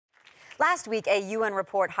Last week, a UN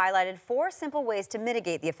report highlighted 4 simple ways to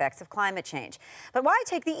mitigate the effects of climate change. But why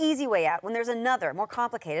take the easy way out when there's another, more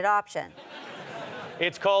complicated option?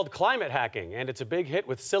 It's called climate hacking, and it's a big hit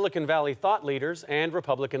with Silicon Valley thought leaders and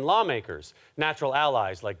Republican lawmakers, natural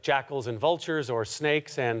allies like jackals and vultures, or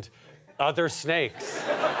snakes and other snakes.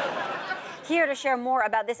 Here to share more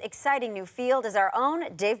about this exciting new field is our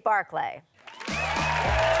own Dave Barclay.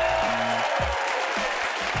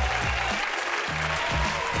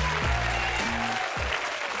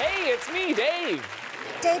 Hey, it's me, Dave.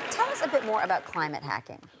 Dave, tell us a bit more about climate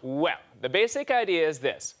hacking. Well, the basic idea is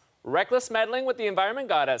this. Reckless meddling with the environment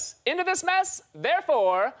got us into this mess.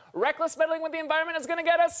 Therefore, reckless meddling with the environment is going to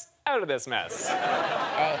get us out of this mess.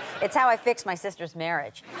 Hey, it's how I fixed my sister's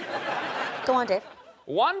marriage. Go on, Dave.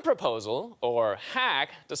 One proposal, or hack,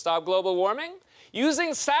 to stop global warming,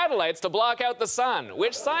 using satellites to block out the sun,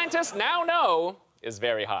 which scientists now know is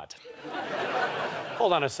very hot.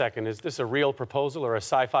 Hold on a second, is this a real proposal or a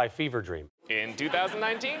sci-fi fever dream? In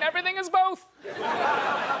 2019, everything is both.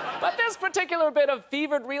 But this particular bit of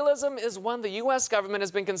fevered realism is one the US government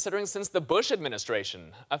has been considering since the Bush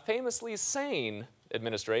administration, a famously sane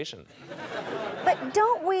administration. But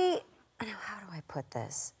don't we, how do I put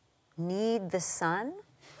this, need the sun?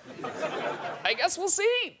 I guess we'll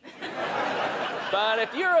see. But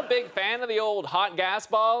if you're a big fan of the old hot gas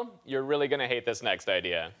ball, you're really gonna hate this next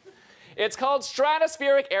idea. It's called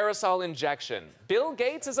stratospheric aerosol injection. Bill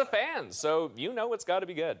Gates is a fan, so you know it's gotta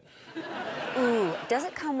be good. Ooh, does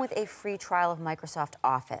it come with a free trial of Microsoft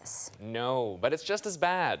Office? No, but it's just as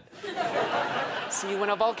bad. See, when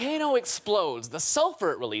a volcano explodes, the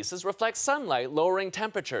sulfur it releases reflects sunlight, lowering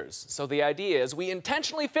temperatures. So the idea is we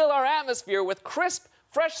intentionally fill our atmosphere with crisp,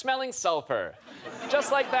 fresh-smelling sulfur.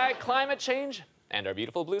 Just like that, climate change and our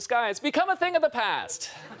beautiful blue skies become a thing of the past.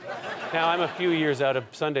 Now, I'm a few years out of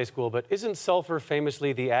Sunday school, but isn't sulfur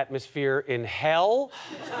famously the atmosphere in hell?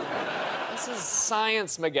 This is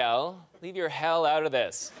science, Miguel. Leave your hell out of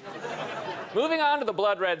this. Moving on to the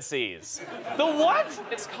blood red seas. The what?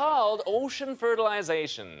 It's called ocean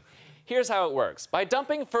fertilization. Here's how it works. By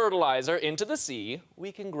dumping fertilizer into the sea,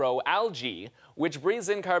 we can grow algae, which breathes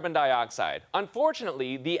in carbon dioxide.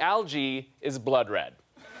 Unfortunately, the algae is blood red.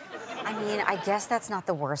 I mean, I guess that's not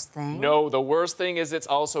the worst thing. No, the worst thing is it's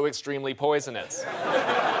also extremely poisonous.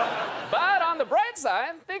 But on the bright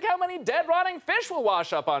side, think how many dead, rotting fish will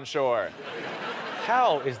wash up on shore.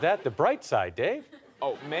 How is that the bright side, Dave?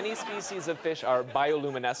 Oh, many species of fish are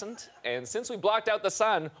bioluminescent, and since we blocked out the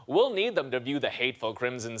sun, we'll need them to view the hateful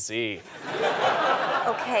crimson sea.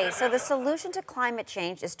 Okay, so the solution to climate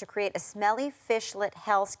change is to create a smelly, fish-lit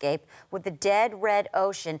hellscape with a dead red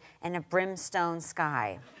ocean and a brimstone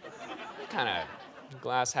sky. Kind of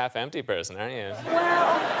glass half empty person, aren't you?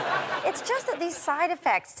 Well, it's just that these side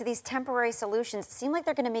effects to these temporary solutions seem like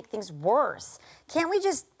they're going to make things worse. Can't we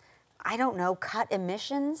just, I don't know, cut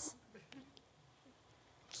emissions?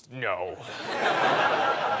 No.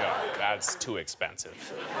 No, that's too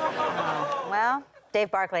expensive. Well,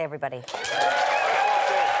 Dave Barclay, everybody.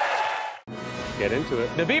 Get into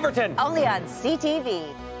it. The Beaverton! Only on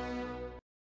CTV.